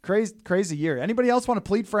crazy year. Anybody else want to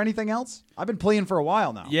plead for anything else? I've been pleading for a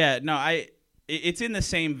while now. Yeah, no, it's in the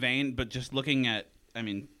same vein, but just looking at, I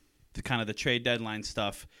mean, the kind of the trade deadline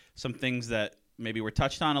stuff, some things that maybe were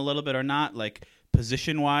touched on a little bit or not, like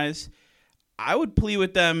position-wise, I would plead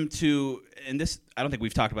with them to, and this, I don't think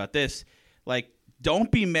we've talked about this, like, don't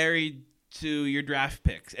be married to your draft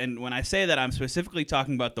picks. And when I say that, I'm specifically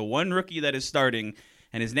talking about the one rookie that is starting,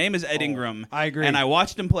 and his name is Ed Ingram. I agree. And I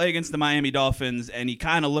watched him play against the Miami Dolphins, and he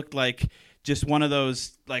kind of looked like just one of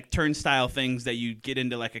those like turnstile things that you get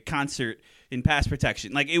into like a concert in pass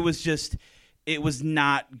protection. Like it was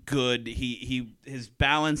not good. His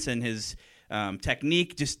balance and his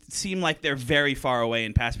technique just seem like they're very far away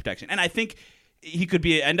in pass protection. And I think he could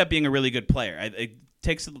end up being a really good player. It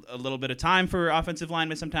takes a little bit of time for offensive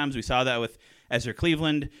linemen sometimes. We saw that with Ezra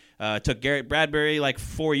Cleveland. Took Garrett Bradbury like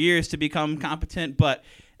 4 years to become competent. But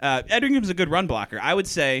Ed Ingram's a good run blocker. I would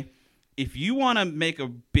say if you want to make a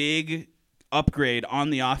big upgrade on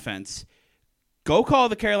the offense, go call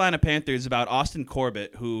the Carolina Panthers about Austin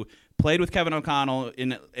Corbett, who played with Kevin O'Connell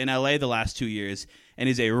in LA the last 2 years and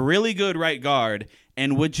is a really good right guard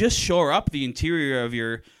and would just shore up the interior of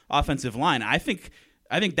your offensive line. I think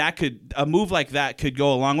a move like that could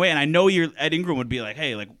go a long way. And I know Ed Ingram would be like,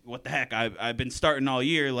 hey, like what the heck? I've been starting all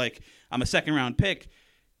year. Like I'm a second round pick.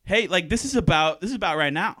 Hey, like this is about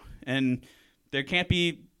right now. And there can't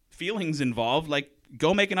be feelings involved. Like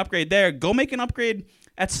go make an upgrade there. Go make an upgrade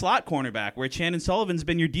at slot cornerback where Chandon Sullivan's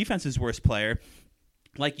been your defense's worst player.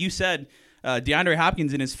 Like you said, DeAndre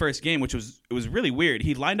Hopkins in his first game, it was really weird.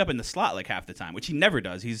 He lined up in the slot like half the time, which he never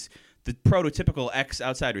does. He's the prototypical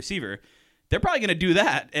outside receiver. They're probably going to do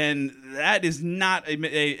that, and that is not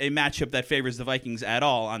a matchup that favors the Vikings at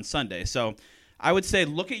all on Sunday. So I would say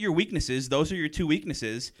look at your weaknesses. Those are your two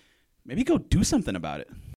weaknesses. Maybe go do something about it.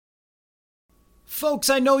 Folks,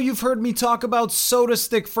 I know you've heard me talk about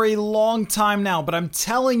SodaStick for a long time now, but I'm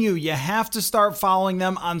telling you, you have to start following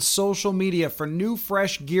them on social media for new,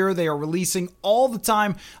 fresh gear they are releasing all the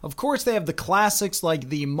time. Of course, they have the classics like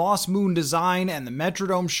the Moss Moon design and the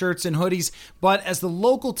Metrodome shirts and hoodies, but as the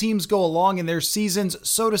local teams go along in their seasons,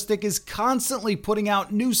 SodaStick is constantly putting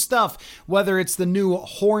out new stuff, whether it's the new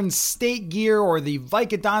Horn State gear or the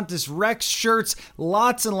Vicodontis Rex shirts,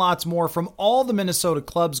 lots and lots more from all the Minnesota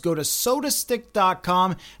clubs. Go to SodaStick.com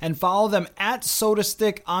and follow them at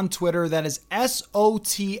SodaStick on Twitter. That is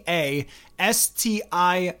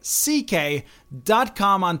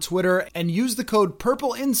SotaStick.com on Twitter, and use the code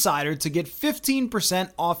Purple Insider to get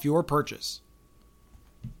 15% off your purchase.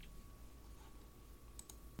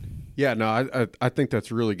 Yeah, no, I think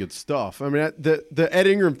that's really good stuff. I mean, the Ed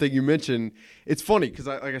Ingram thing you mentioned, it's funny because,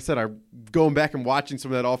 like I said, I'm going back and watching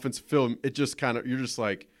some of that offensive film. It just you're just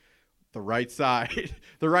like, the right side.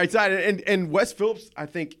 And Wes Phillips, I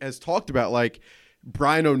think, has talked about like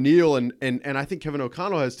Brian O'Neill and I think Kevin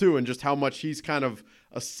O'Connell has too, and just how much he's kind of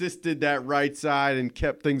assisted that right side and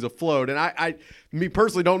kept things afloat. And I me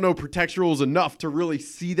personally don't know protect rules enough to really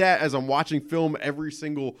see that as I'm watching film every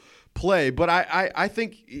single play. But I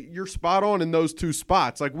think you're spot on in those two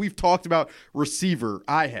spots. Like we've talked about receiver,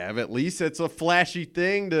 I have at least. It's a flashy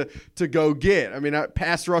thing to go get. I mean,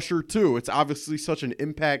 pass rusher too. It's obviously such an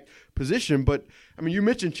impact position. But I mean, you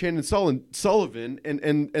mentioned Chandon Sullivan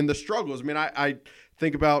and the struggles. I mean, I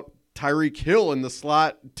think about Tyreek Hill in the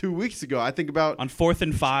slot 2 weeks ago. I think about on 4th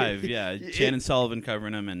and 5. Yeah, Chandon Sullivan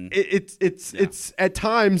covering him, and it's at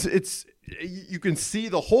times you can see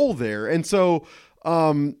the hole there, and so.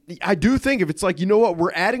 I do think if it's like, you know what,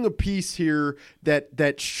 we're adding a piece here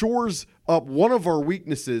that shores up one of our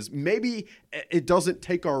weaknesses. Maybe it doesn't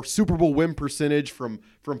take our Super Bowl win percentage from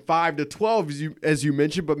 5 to 12 as you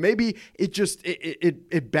mentioned, but maybe it just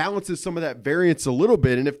it balances some of that variance a little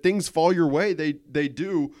bit. And if things fall your way, they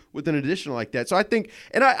do with an addition like that. So I think,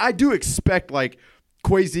 and I do expect like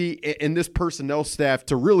Kwesi and this personnel staff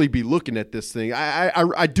to really be looking at this thing.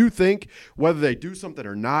 I do think whether they do something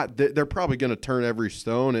or not, they're probably going to turn every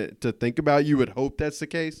stone to think about. You would hope that's the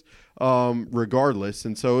case, regardless.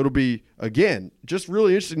 And so it'll be, again, just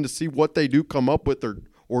really interesting to see what they do come up with or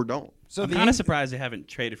don't. So I'm kind of surprised they haven't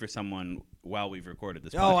traded for someone while we've recorded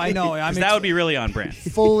this. Oh, I know. I mean, that would be really on brand.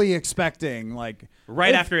 Fully expecting like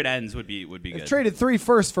right after it ends would be good. Traded 3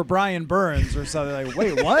 firsts for Brian Burns or something. Like,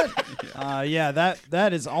 wait, what? Yeah,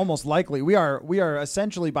 that is almost likely. We are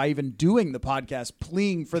essentially, by even doing the podcast,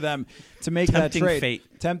 pleading for them to make that trade.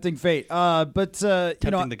 Tempting fate. But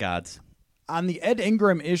tempting the gods. On the Ed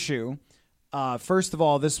Ingram issue. First of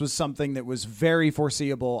all, this was something that was very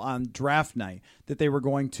foreseeable on draft night, that they were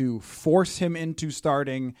going to force him into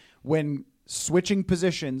starting when switching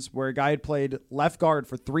positions, where a guy had played left guard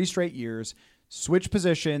for 3 straight years, switch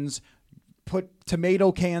positions, put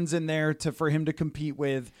tomato cans in there for him to compete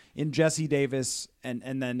with in Jesse Davis,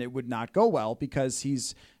 and then it would not go well because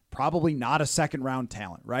he's probably not a second-round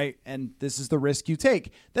talent, right? And this is the risk you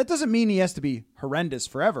take. That doesn't mean he has to be horrendous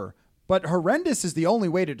forever. But horrendous is the only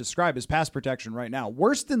way to describe his pass protection right now.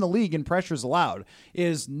 Worst in the league in pressures allowed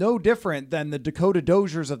is no different than the Dakota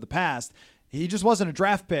Doziers of the past. He just wasn't a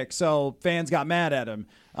draft pick, so fans got mad at him.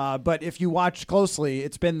 But if you watch closely,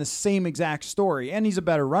 it's been the same exact story, and he's a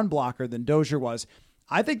better run blocker than Dozier was.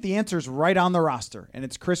 I think the answer is right on the roster, and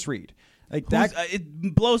it's Chris Reed. Like that,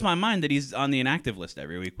 it blows my mind that he's on the inactive list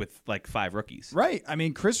every week with like 5 rookies. Right. I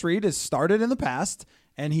mean, Chris Reed has started in the past,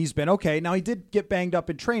 and he's been okay. Now, he did get banged up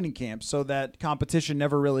in training camp, so that competition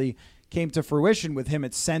never really came to fruition with him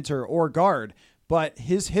at center or guard. But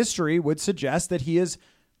his history would suggest that he is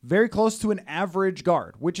very close to an average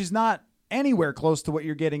guard, which is not anywhere close to what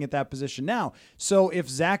you're getting at that position now. So if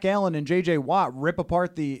Zach Allen and J.J. Watt rip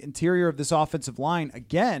apart the interior of this offensive line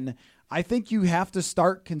again, I think you have to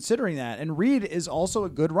start considering that. And Reed is also a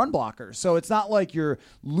good run blocker. So it's not like you're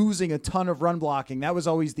losing a ton of run blocking. That was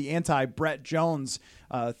always the anti-Brett Jones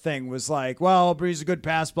thing, was like, well, he's a good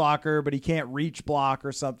pass blocker, but he can't reach block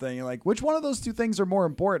or something. Like, which one of those two things are more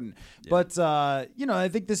important? Yeah. But, I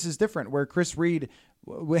think this is different, where Chris Reed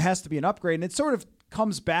has to be an upgrade. And it sort of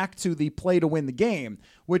comes back to the play to win the game,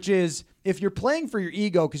 which is if you're playing for your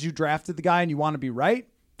ego because you drafted the guy and you want to be right,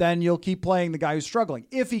 then you'll keep playing the guy who's struggling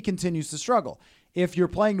if he continues to struggle. If you're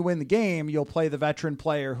playing to win the game, you'll play the veteran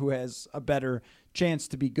player who has a better chance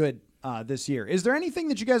to be good this year. Is there anything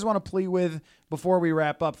that you guys want to plea with before we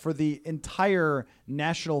wrap up for the entire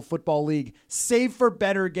National Football League, save for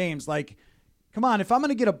better games? Like, come on, if I'm going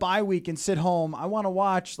to get a bye week and sit home, I want to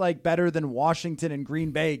watch like better than Washington and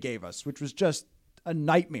Green Bay gave us, which was just a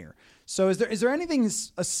nightmare. So is there anything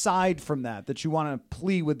aside from that you want to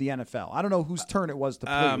plea with the NFL? I don't know whose turn it was to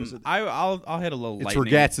plea. I'll hit a little It's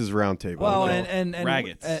lightning. Ragatz's roundtable. Well, and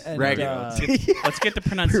Raggets. Raggets. Let's get the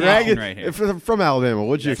pronunciation right here. From Alabama.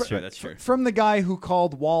 What'd you expect? That's true. From the guy who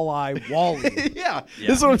called Walleye Wally. Yeah,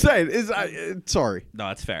 that's what I'm saying. Sorry. No,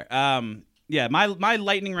 that's fair. My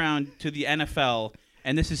lightning round to the NFL,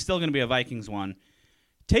 and this is still going to be a Vikings one.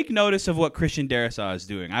 Take notice of what Christian Darrisaw is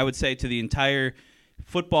doing. I would say to the entire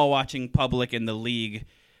football-watching public in the league,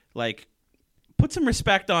 like, put some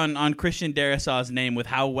respect on Christian Darrisaw's name with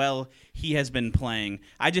how well he has been playing.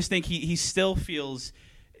 I just think he still feels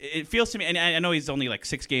 – it feels to me – and I know he's only like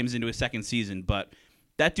 6 games into his second season, but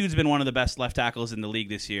that dude's been one of the best left tackles in the league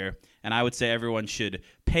this year, and I would say everyone should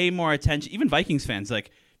pay more attention. Even Vikings fans, like,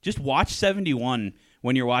 just watch 71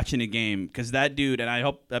 when you're watching a game, because that dude – and I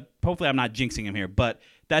hope – hopefully I'm not jinxing him here, but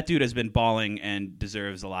 – that dude has been balling and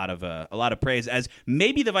deserves a lot of praise as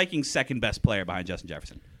maybe the Vikings' second best player behind Justin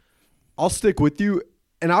Jefferson. I'll stick with you,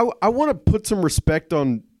 and I want to put some respect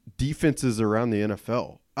on defenses around the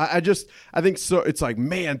NFL. I think so. It's like,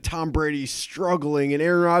 man, Tom Brady's struggling, and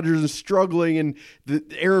Aaron Rodgers is struggling, and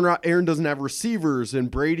Aaron doesn't have receivers, and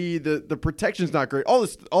Brady the protection's not great.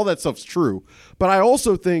 All that stuff's true, but I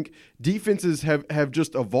also think defenses have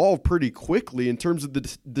just evolved pretty quickly in terms of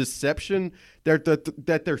the deception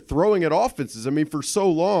that they're throwing at offenses. I mean, for so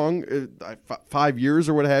long, 5 years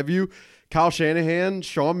or what have you, Kyle Shanahan,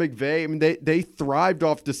 Sean McVay, I mean, they thrived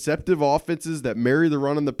off deceptive offenses that marry the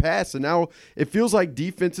run and the pass, and now it feels like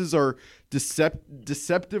defenses are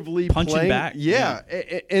deceptively punching playing back. Yeah,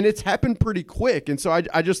 and it's happened pretty quick. And so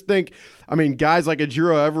I just think, I mean, guys like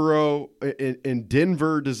Ejiro Evero in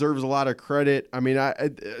Denver deserves a lot of credit. I mean,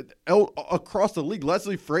 across the league,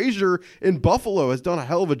 Leslie Frazier in Buffalo has done a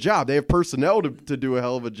hell of a job. They have personnel to do a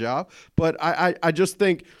hell of a job, but I just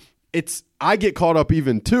think I get caught up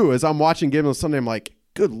even too as I'm watching games on Sunday. I'm like,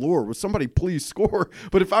 good Lord, would somebody please score?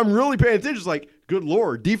 But if I'm really paying attention, it's like, good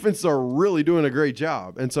Lord, defenses are really doing a great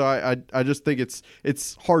job. And so I just think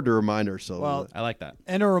it's hard to remind ourselves. Well, I like that.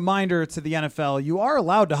 And a reminder to the NFL, you are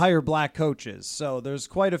allowed to hire black coaches. So there's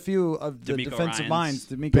quite a few of the defensive minds.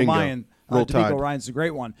 DeMeco Ryans a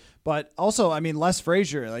great one. But also, I mean, Les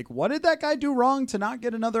Frazier, like, what did that guy do wrong to not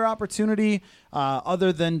get another opportunity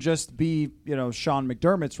other than just be, Sean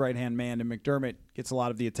McDermott's right-hand man, and McDermott gets a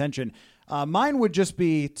lot of the attention. Mine would just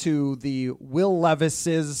be to the Will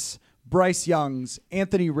Levis's, Bryce Young's,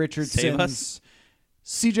 Anthony Richardson's,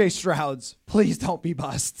 CJ Stroud's. Please don't be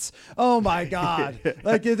busts. Oh my God.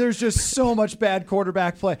 Like, there's just so much bad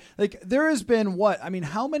quarterback play. Like, there has been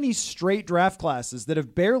how many straight draft classes that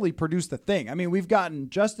have barely produced a thing? I mean, we've gotten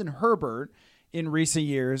Justin Herbert in recent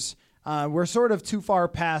years. We're sort of too far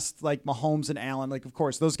past like Mahomes and Allen. Like, of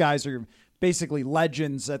course, those guys are basically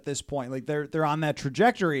legends at this point. Like, they're on that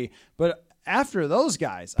trajectory. But after those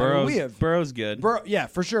guys, Burrow's good. Yeah,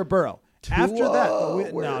 for sure, Burrow. After that,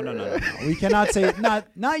 no. We cannot say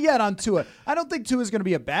not yet on Tua. I don't think Tua is going to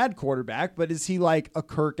be a bad quarterback, but is he like a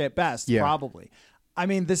Kirk at best? Yeah. Probably. I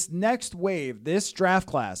mean, this next wave, this draft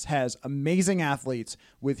class has amazing athletes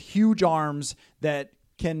with huge arms that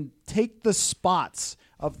can take the spots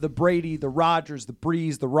of the Brady, the Rodgers, the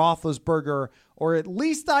Breeze, the Roethlisberger, or at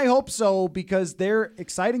least I hope so, because they're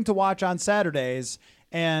exciting to watch on Saturdays.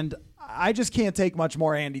 And I just can't take much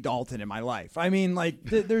more Andy Dalton in my life. I mean, like,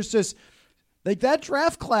 there's just Like that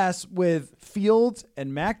draft class with Fields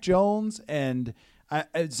and Mac Jones and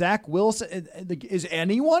Zach Wilson, is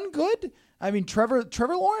anyone good? I mean, Trevor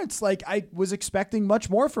Lawrence, like I was expecting much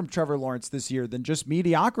more from Trevor Lawrence this year than just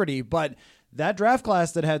mediocrity, but that draft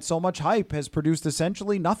class that had so much hype has produced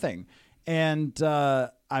essentially nothing. And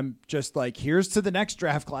I'm just like, here's to the next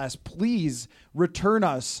draft class. Please return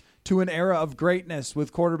us to an era of greatness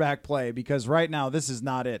with quarterback play, because right now this is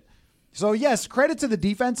not it. So, yes, credit to the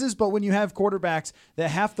defenses, but when you have quarterbacks that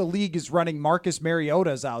half the league is running Marcus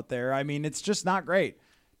Mariotas out there, I mean, it's just not great.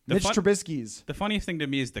 Mitch Trubisky's. The funniest thing to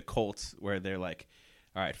me is the Colts, where they're like,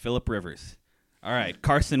 all right, Phillip Rivers. All right,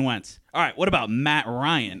 Carson Wentz. All right, what about Matt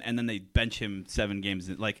Ryan? And then they bench him 7 games.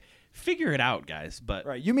 Like, figure it out, guys. But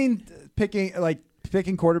right, you mean picking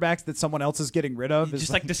quarterbacks that someone else is getting rid of? Just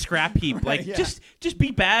like the scrap heap. Like, yeah. just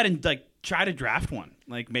be bad and, like, try to draft one.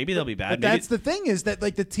 Like, maybe they'll be bad. But that's the thing, is that,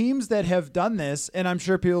 like, the teams that have done this, and I'm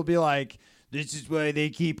sure people will be like, this is why they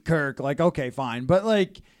keep Kirk. Like, okay, fine. But,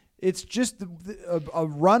 like, it's just a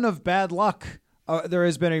run of bad luck. There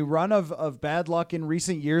has been a run of bad luck in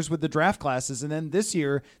recent years with the draft classes, and then this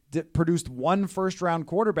year produced 1 first-round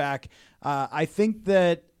quarterback. I think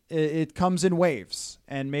that it comes in waves,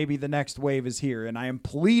 and maybe the next wave is here, and I am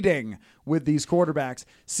pleading with these quarterbacks.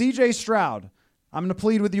 C.J. Stroud, I'm going to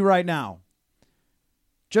plead with you right now.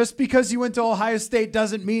 Just because you went to Ohio State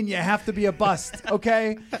doesn't mean you have to be a bust,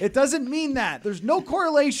 okay? It doesn't mean that. There's no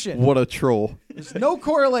correlation. What a troll. There's no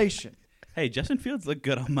correlation. Hey, Justin Fields looked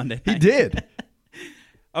good on Monday He night. did.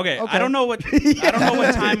 Okay, I don't know what I don't know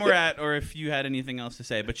what time we're at, or if you had anything else to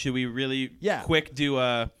say, but should we really quick do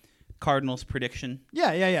a Cardinals prediction?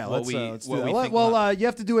 Yeah. Let's do that. Well, you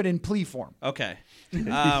have to do it in plea form. Okay.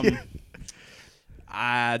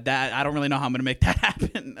 I don't really know how I'm going to make that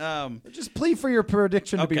happen. Just plead for your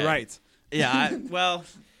prediction to be right. Yeah.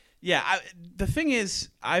 The thing is,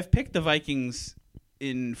 I've picked the Vikings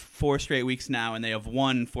in 4 straight weeks now, and they have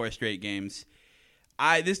won 4 straight games.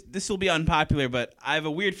 This will be unpopular, but I have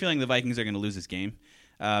a weird feeling the Vikings are going to lose this game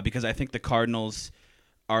because I think the Cardinals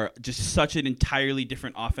are just such an entirely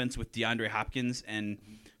different offense with DeAndre Hopkins, and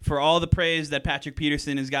for all the praise that Patrick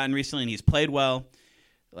Peterson has gotten recently, and he's played well.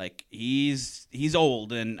 Like, he's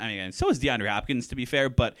old, and I mean, so is DeAndre Hopkins, to be fair.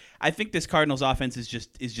 But I think this Cardinals offense is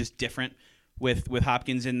just different with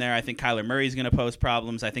Hopkins in there. I think Kyler Murray is going to pose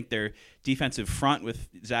problems. I think their defensive front with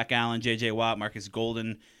Zach Allen, J.J. Watt, Marcus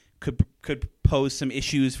Golden could pose some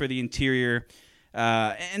issues for the interior,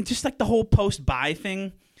 and just like the whole post-bye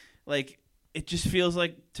thing. Like, it just feels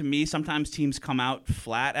like to me sometimes teams come out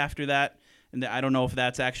flat after that, and I don't know if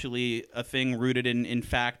that's actually a thing rooted in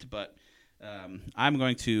fact, but. I'm not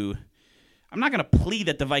going to plead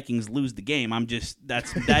that the Vikings lose the game.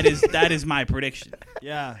 That is my prediction.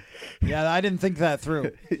 Yeah. I didn't think that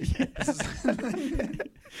through.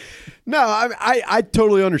 No, I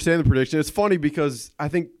totally understand the prediction. It's funny because I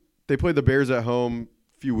think they played the Bears at home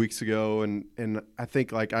a few weeks ago, and I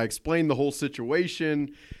think, like, I explained the whole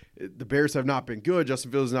situation. The Bears have not been good.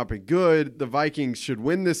 Justin Fields has not been good. The Vikings should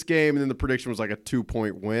win this game, and then the prediction was like a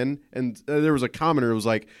 2-point win. And there was a commenter who was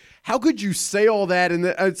like, how could you say all that? And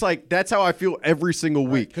it's like, that's how I feel every single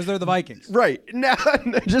week. Because they're the Vikings. Right. Now,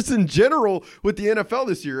 just in general with the NFL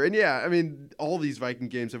this year. And, yeah, I mean, all these Viking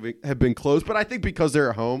games have been close. But I think because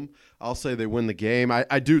they're at home, I'll say they win the game.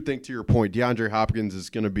 I do think, to your point, DeAndre Hopkins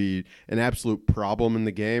is going to be an absolute problem in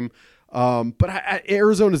the game. But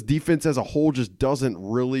Arizona's defense as a whole just doesn't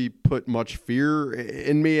really put much fear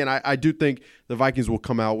in me, and I do think the Vikings will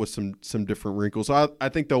come out with some different wrinkles. So I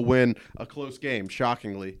think they'll win a close game,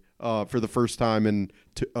 shockingly, for the first time in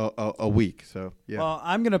a week. So yeah. Well,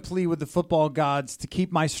 I'm going to plead with the football gods to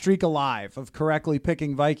keep my streak alive of correctly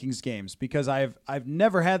picking Vikings games, because I've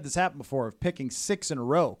never had this happen before, of picking 6 in a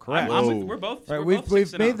row. Correct. We're both. Right,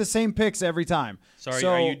 we've made the same picks every time. Sorry,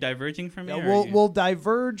 are you diverging from me? We'll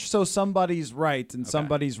diverge so somebody's right and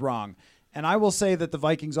somebody's wrong. And I will say that the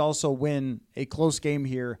Vikings also win a close game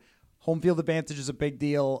here. Home field advantage is a big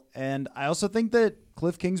deal, and I also think that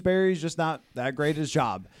Cliff Kingsbury is just not that great at his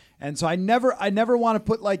job. And so I never want to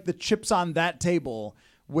put, like, the chips on that table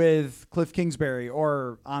with Cliff Kingsbury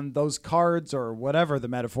or on those cards or whatever the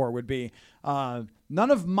metaphor would be. None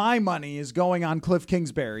of my money is going on Cliff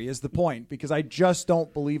Kingsbury is the point, because I just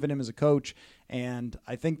don't believe in him as a coach. And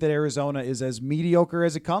I think that Arizona is as mediocre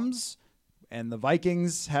as it comes, and the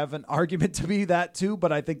Vikings have an argument to be that too,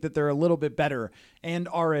 but I think that they're a little bit better and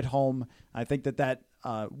are at home. I think that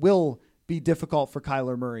will be difficult for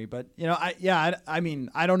Kyler Murray, but I mean,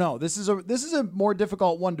 I don't know. This is a more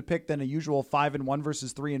difficult one to pick than a usual 5-1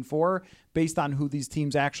 versus 3-4, based on who these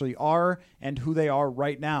teams actually are and who they are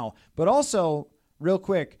right now. But also, real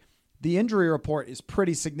quick, the injury report is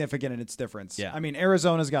pretty significant in its difference. Yeah. I mean,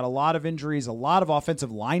 Arizona's got a lot of injuries, a lot of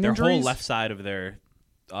offensive line Their injuries. whole left side of their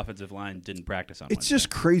offensive line didn't practice on It's Wednesday. just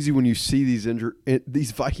crazy when you see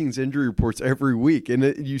these Vikings injury reports every week, and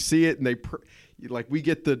you see it, and we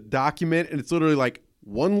get the document, and it's literally like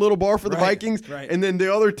one little bar for the Vikings, and then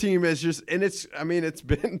the other team is just, and it's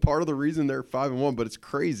been part of the reason they're 5-1, but it's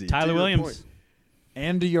crazy. Tyler Williams.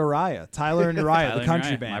 And Uriah. Tyler and Uriah, Tyler the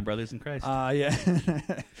country and Uriah, band. My brothers in Christ.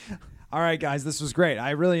 Yeah. All right, guys, this was great.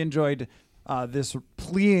 I really enjoyed this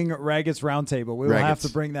pleading Raggets roundtable. We will have Raggets. to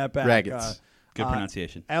bring that back. Raggets. Good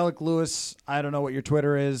pronunciation. Alec Lewis, I don't know what your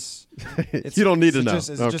Twitter is. You don't need to know. Is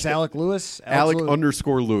it just Alec Lewis? Alec Lewis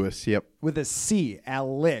 _Lewis. Yep. with a C.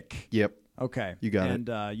 Alec. Yep. Okay. You got it.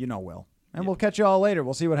 And you know Will. And we'll catch you all later.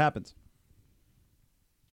 We'll see what happens.